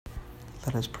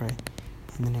Let us pray.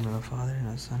 In the name of the Father, and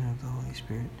of the Son, and of the Holy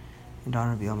Spirit. In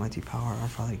honor of the almighty power our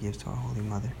Father gives to our Holy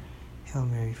Mother. Hail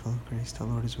Mary, full of grace, the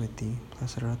Lord is with thee.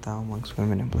 Blessed art thou amongst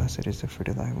women, and blessed is the fruit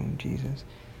of thy womb, Jesus.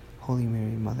 Holy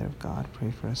Mary, Mother of God, pray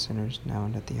for us sinners, now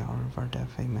and at the hour of our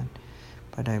death. Amen.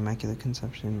 By thy immaculate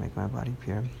conception, make my body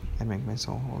pure, and make my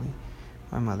soul holy.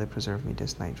 My Mother, preserve me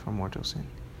this night from mortal sin.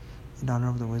 In honor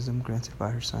of the wisdom granted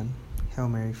by her Son, Hail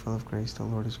Mary, full of grace, the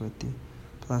Lord is with thee.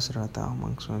 Blessed art thou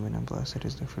amongst women, and blessed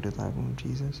is the fruit of thy womb,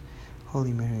 Jesus.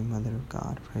 Holy Mary, Mother of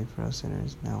God, pray for us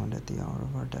sinners, now and at the hour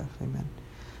of our death. Amen.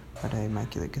 By thy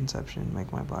immaculate conception,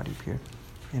 make my body pure,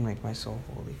 and make my soul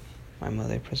holy. My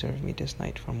Mother, preserve me this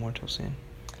night from mortal sin.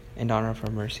 In honor of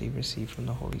her mercy, receive from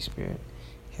the Holy Spirit.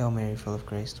 Hail Mary, full of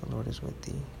grace, the Lord is with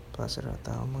thee. Blessed art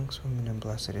thou amongst women, and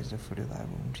blessed is the fruit of thy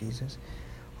womb, Jesus.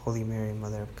 Holy Mary,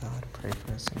 Mother of God, pray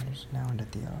for us sinners, now and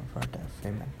at the hour of our death.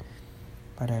 Amen.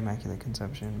 By thy immaculate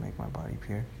conception, make my body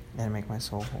pure, and make my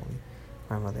soul holy.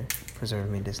 My Mother, preserve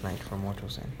me this night from mortal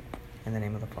sin. In the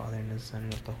name of the Father, and of the Son,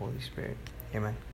 and of the Holy Spirit. Amen.